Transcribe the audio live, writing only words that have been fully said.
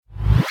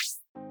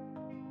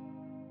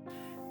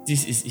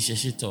This is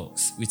Ìṣẹ̀ṣe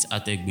Talks with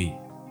Ategbe.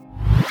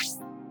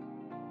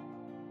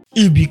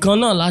 Ibì kan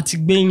náà láti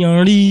gbé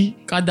yan rí,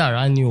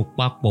 kádàrá ni ò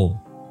papọ̀.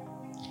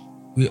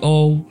 We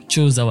all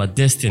chose our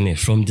destiny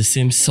from the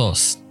same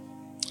source,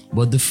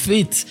 but the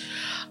fate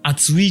at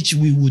which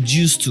we would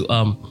use to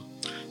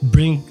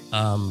bring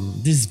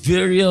this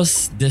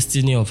various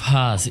destiny of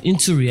ours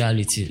into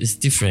reality is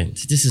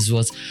different. This is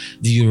what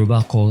the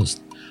Yoruba calls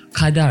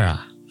kádàrá,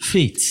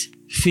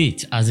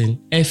 fate as in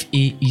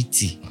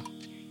F-A-E-T.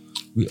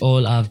 We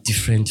all have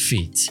different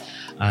fates,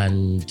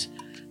 and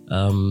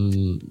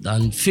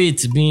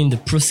fate being the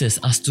process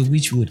as to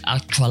which we would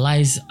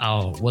actualize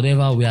our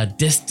whatever we are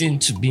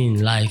destined to be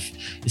in life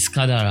is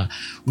kádàrá,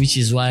 which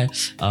is why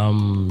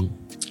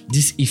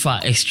this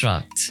Ifa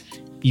extract,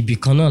 ibì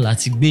kan náà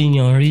láti gbé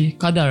yan rí,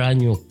 kádàrá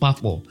ni ò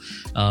papọ̀,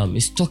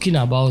 is talking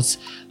about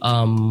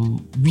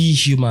we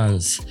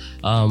humans.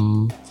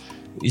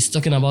 It's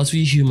talking about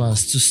we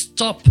humans to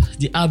stop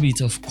the habit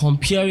of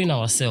comparing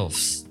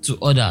ourselves to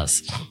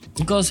others,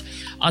 because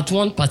at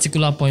one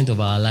particular point of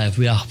our life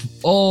we have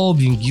all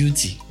been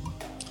guilty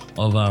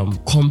of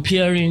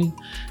comparing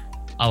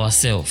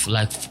ourselves, we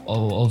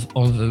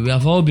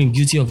have all been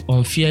guilty of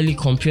unfairly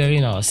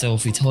comparing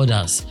ourselves with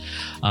others,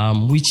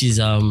 which is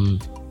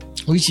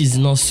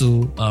not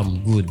so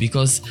good,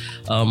 because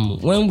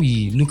when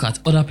we look at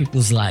other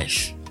people's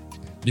life,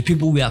 the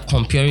people we are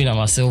comparing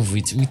ourselves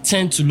with, we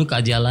tend to look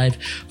at their life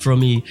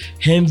from a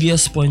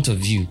envious point of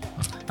view,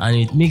 and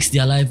it makes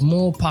their life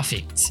more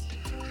perfect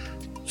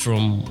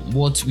from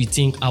what we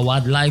think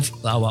our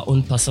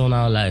own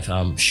personal life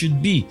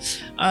should be.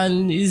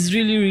 And it's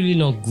really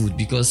not good,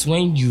 because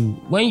when you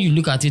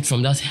look at it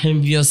from that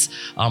envious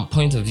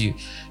point of view,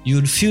 you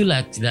would feel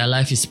like their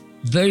life is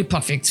very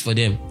perfect for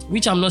them,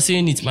 which I'm not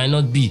saying it might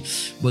not be,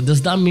 but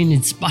does that mean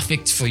it's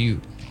perfect for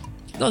you?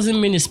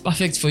 Doesn't mean it's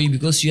perfect for you,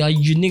 because you are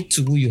unique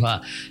to who you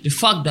are. The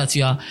fact that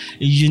you are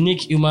a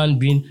unique human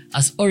being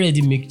has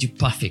already made you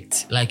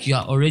perfect. Like, you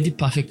are already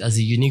perfect as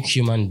a unique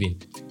human being.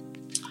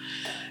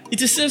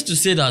 It is safe to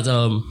say that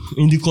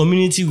in the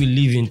community we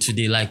live in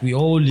today, like, we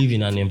all live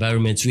in an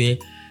environment where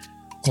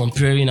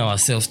comparing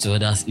ourselves to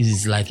others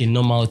is like a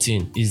normal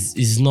thing,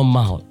 is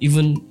normal.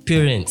 Even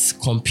parents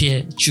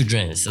compare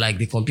children, like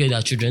they compare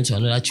their children to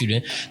another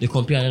children, they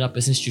compare another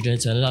person's children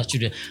to another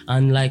children,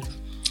 and like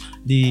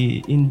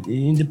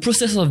in the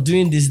process of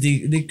doing this,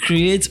 they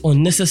create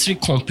unnecessary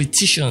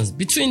competitions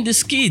between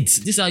these kids.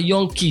 These are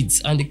young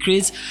kids, and they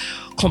create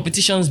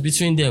competitions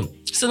between them.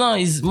 So now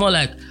it's more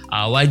like,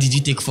 why did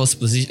you take first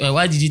position?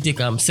 Why did you take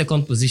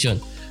second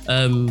position?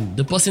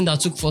 The person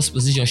that took first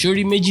position,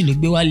 Shori Meji ló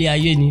gbé wálé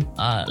ayé ni.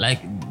 Like,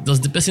 does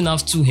the person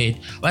have two heads?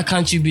 Why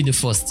can't you be the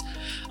first?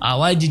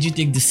 Why did you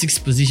take the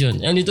sixth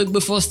position? And you took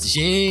the first.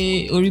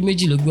 Shori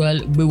Meji ló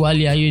gbé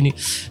wálé ayé ni.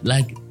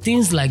 Like,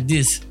 things like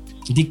this,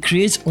 they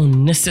create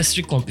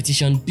unnecessary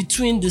competition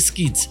between these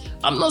kids.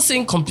 I'm not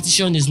saying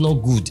competition is not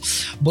good,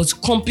 but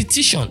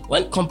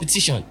when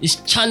competition is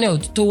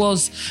channeled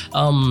towards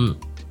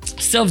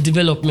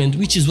self-development,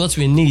 which is what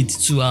we need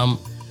to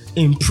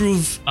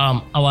improve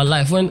our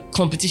life, when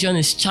competition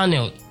is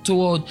channeled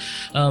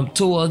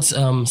towards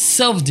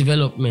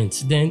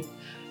self-development, then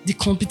the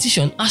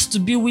competition has to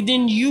be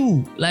within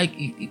you. Like,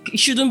 it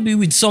shouldn't be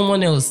with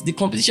someone else. The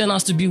competition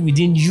has to be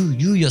within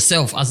you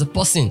yourself as a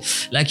person.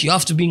 Like, you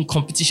have to be in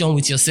competition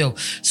with yourself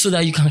so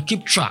that you can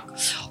keep track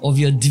of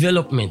your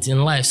development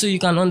in life, so you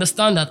can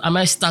understand that, am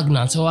I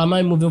stagnant or am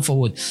I moving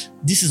forward?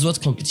 This is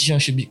what competition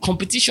should be.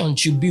 Competition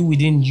should be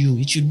within you.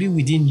 It should be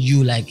within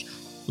you, like,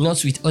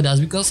 not with others,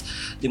 because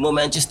the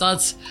moment you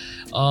start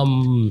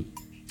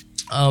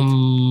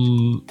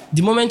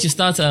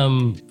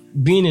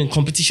being in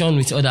competition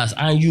with others,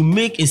 and you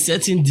make a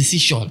certain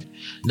decision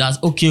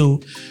that, okay,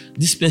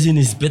 this person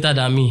is better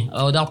than me,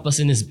 or that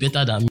person is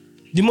better than me,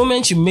 the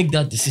moment you make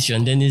that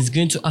decision, then it's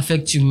going to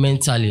affect you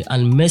mentally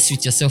and mess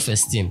with your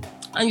self-esteem.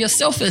 And your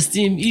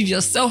self-esteem, if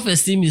your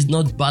self-esteem is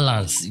not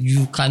balanced,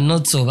 you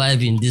cannot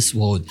survive in this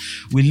world.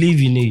 We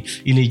live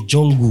in a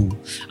jungle,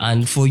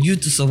 and for you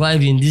to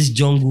survive in this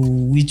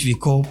jungle, which we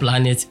call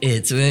planet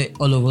Earth, where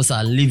all of us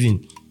are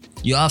living,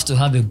 you have to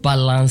have a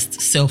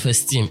balanced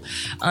self-esteem.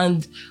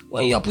 And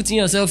when you are putting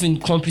yourself in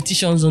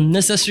competitions,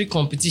 unnecessary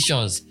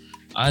competitions,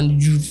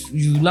 and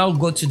you now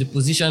got to the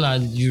position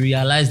and you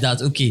realize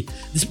that, okay,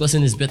 this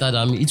person is better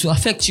than me, it will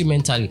affect you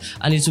mentally,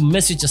 and it will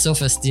mess with your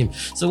self-esteem.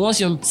 So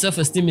once your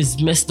self-esteem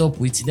is messed up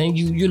with, then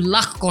you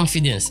lack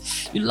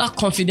confidence. You lack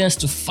confidence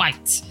to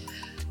fight.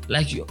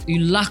 Like, you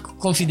lack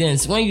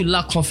confidence. When you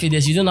lack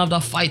confidence, you don't have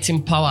that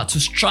fighting power to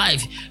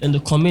strive in the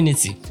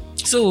community.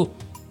 So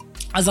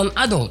as an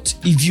adult,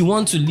 if you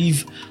want to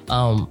live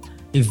a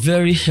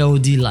very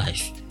healthy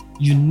life,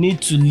 you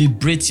need to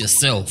liberate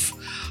yourself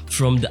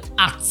from the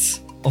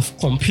act of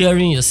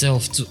comparing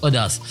yourself to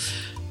others.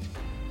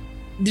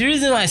 The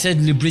reason why I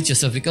said liberate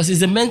yourself, because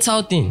it's a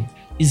mental thing.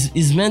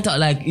 It's mental.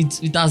 Like,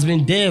 it has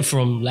been there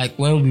from, like,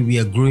 when we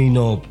were growing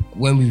up,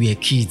 when we were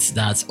kids,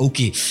 that,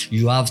 okay,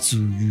 you have to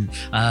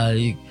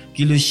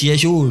kí ló ṣe ẹ́,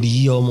 ṣé ò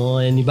rí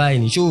ọmọ ẹni báyìí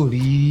ni, ṣé ò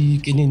rí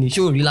kíní ni,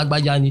 ṣé ò rí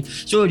lágbájá ni,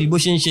 ṣé ò rí bó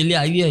ṣe ń ṣe ilé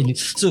ayé ẹ̀ ni.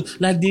 So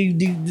like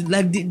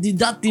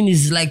that thing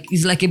is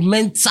like a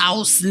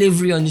mental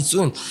slavery on its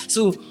own.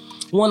 So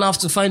one have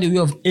to find a way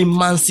of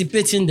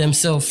emancipating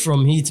themselves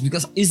from it,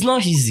 because it's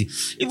not easy.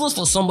 Even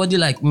for somebody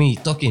like me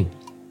talking,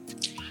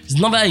 it's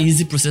not an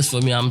easy process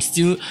for me. I'm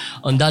still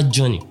on that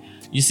journey.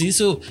 You see,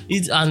 so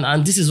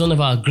and this is one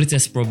of our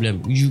greatest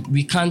problems. We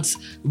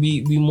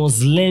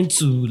must learn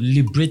to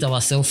liberate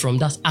ourselves from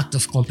that act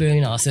of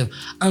comparing ourselves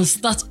and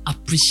start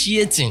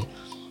appreciating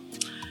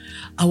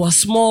our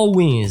small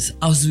wins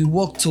as we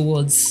walk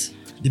towards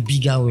the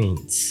bigger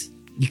wins.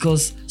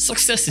 Because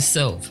success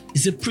itself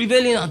is a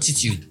prevailing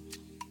attitude.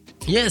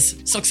 Yes,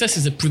 success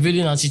is a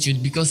prevailing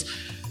attitude, because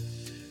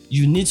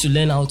you need to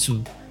learn how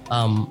to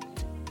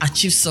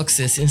achieve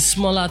success in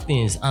smaller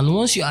things. And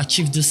once you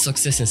achieve this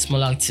success in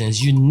smaller things,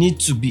 you need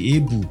to be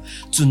able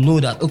to know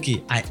that,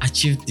 okay, I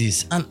achieved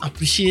this, and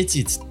appreciate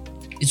it.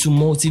 It will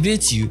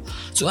motivate you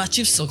to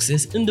achieve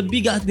success in the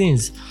bigger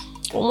things.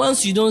 But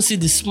once you don't see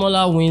the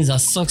smaller wins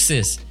as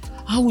success,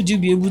 how would you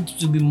be able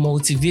to be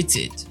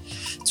motivated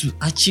to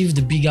achieve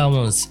the bigger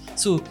ones?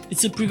 So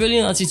it's a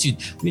prevailing attitude.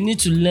 We need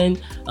to learn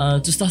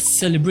to start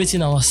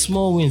celebrating our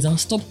small wins and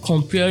stop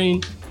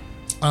comparing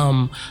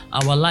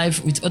our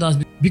life with others,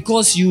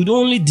 because you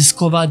only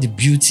discover the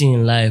beauty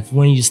in life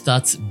when you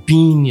start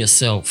being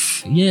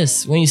yourself.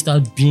 Yes, when you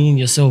start being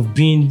yourself,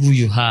 being who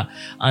you are,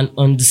 and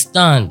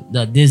understand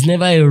that there's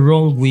never a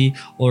wrong way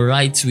or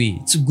right way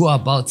to go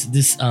about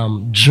this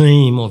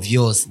dream of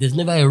yours. There's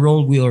never a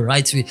wrong way or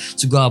right way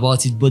to go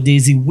about it, but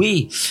there's a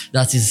way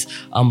that is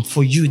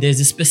for you. There's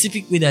a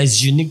specific way that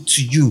is unique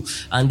to you,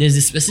 and there's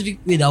a specific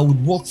way that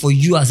would work for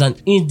you as an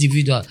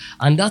individual,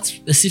 and that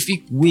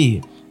specific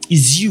way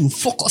is you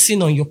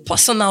focusing on your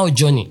personal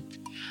journey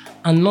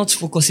and not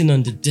focusing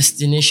on the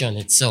destination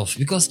itself.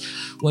 Because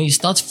when you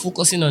start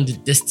focusing on the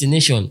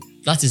destination,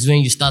 that is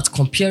when you start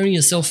comparing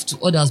yourself to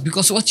others,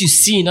 because what you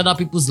see in other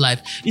people's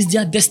life is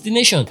their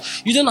destination.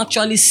 You don't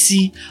actually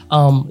see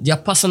their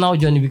personal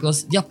journey,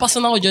 because their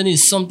personal journey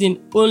is something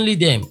only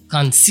them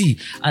can see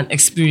and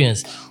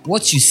experience.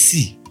 What you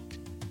see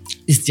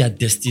is their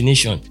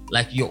destination,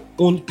 like your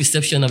own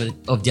perception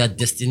of their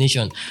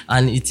destination,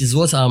 and it is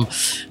what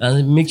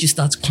make you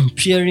start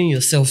comparing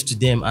yourself to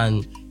them,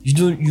 and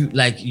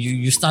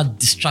you start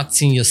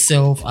distracting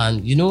yourself,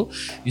 and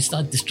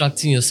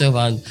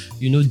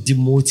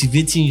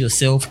demotivating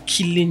yourself,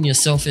 killing your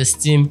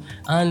self-esteem,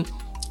 and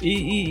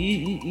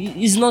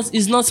it's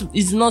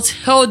not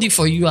healthy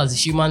for you as a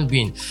human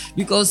being,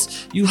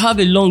 because you have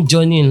a long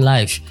journey in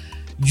life.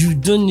 You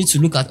don't need to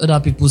look at other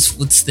people's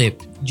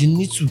footsteps. You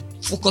need to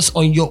focus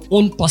on your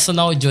own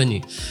personal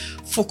journey.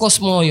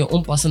 Focus more on your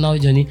own personal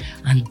journey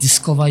and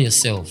discover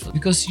yourself.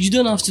 Because you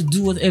don't have to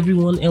do what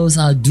everyone else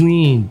are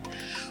doing,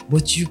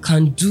 but you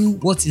can do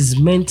what is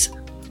meant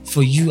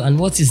for you and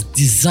what is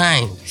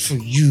designed for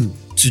you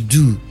to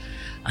do,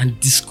 and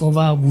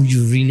discover who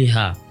you really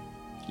are.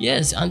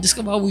 Yes, and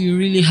discover who you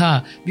really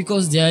are,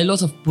 because there are a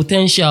lot of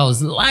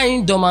potentials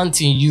lying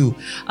dormant in you,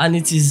 and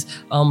it is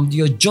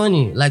your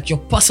journey, like your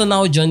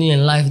personal journey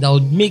in life, that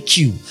would make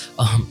you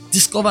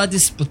discover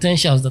these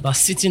potentials that are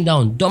sitting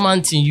down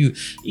dormant in you.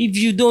 If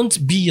you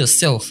don't be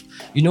yourself,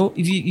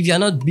 if you are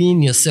not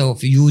being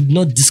yourself, you would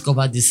not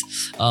discover these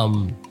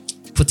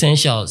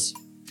potentials.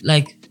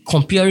 Like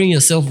comparing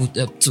yourself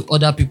to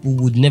other people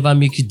would never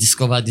make you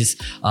discover these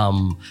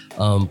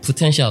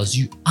potentials.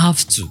 You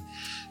have to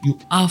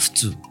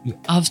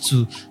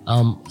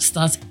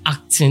start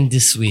acting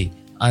this way,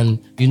 and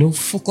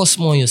focus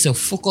more on yourself.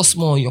 Focus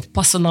more on your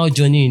personal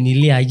journey in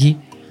ile aye.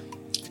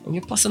 On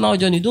your personal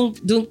journey, don't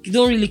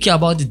really care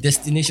about the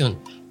destination.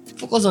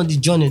 Focus on the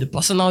journey, the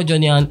personal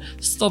journey, and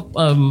stop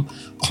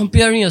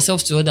comparing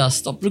yourself to others.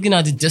 Stop looking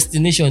at the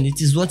destination.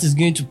 It is what is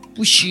going to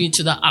push you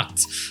into the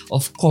act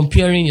of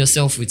comparing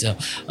yourself with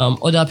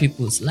other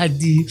people's. Like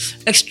the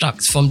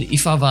extract from the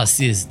Ifa verse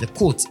says, the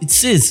quote, it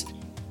says,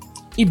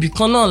 "Ibi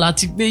kan náà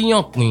láti gbé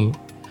yàn pín,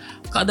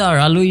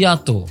 kádàrá ló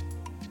yàtọ̀."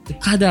 The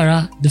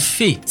kádàrá, the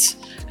fate,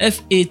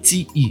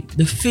 fate,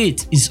 the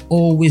fate is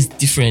always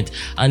different,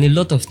 and a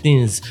lot of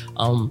things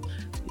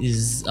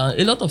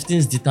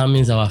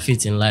determines our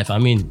fate in life. I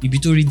mean, ibi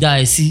tó rí dá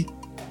ẹ sí,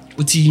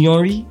 ó ti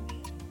yan rí,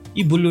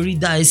 ibo ló rí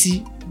dá ẹ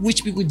sí.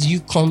 Which people do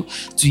you come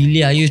to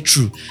Ile Aye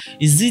through?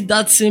 Is it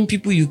that same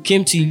people you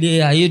came to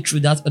Ile Aye through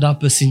that other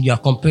person you are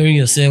comparing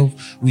yourself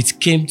with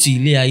came to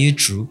Ile Aye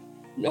through?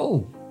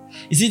 No.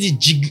 Is it the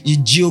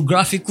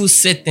geographical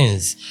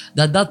settings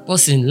that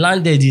person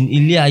landed in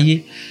Ile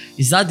Aye?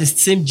 Is that the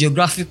same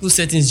geographical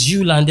settings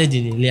you landed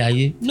in Ile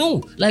Aye?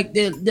 No. Like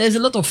there's a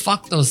lot of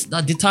factors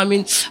that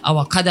determine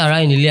our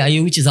kadara in Ile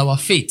Aye, which is our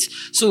fate.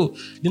 So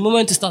the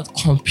moment we start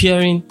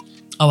comparing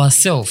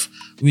ourselves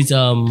with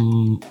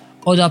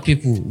other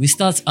people, we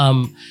start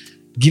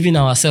giving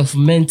ourselves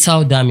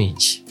mental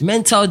damage,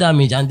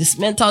 and this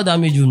mental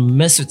damage will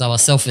mess with our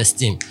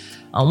self-esteem.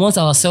 And once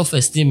our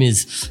self-esteem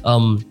is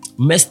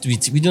messed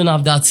with, we don't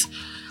have that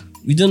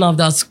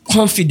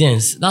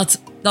confidence, that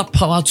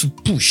power to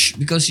push,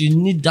 because you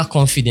need that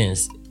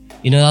confidence.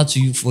 in order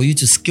for you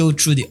to scale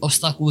through the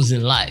obstacles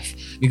in life,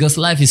 because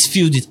life is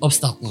filled with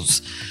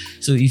obstacles.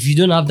 So if you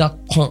don't have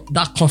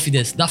that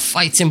confidence, that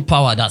fighting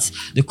power that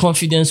the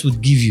confidence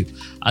would give you,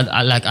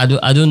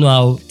 I don't know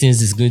how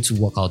things is going to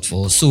work out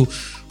for us. So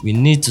we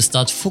need to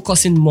start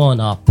focusing more on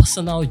our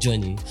personal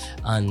journey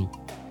and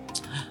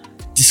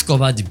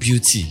discover the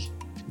beauty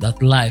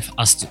that life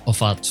has to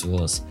offer to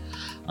us.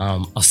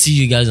 I'll see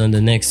you guys on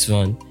the next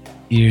one.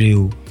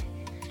 Ireu.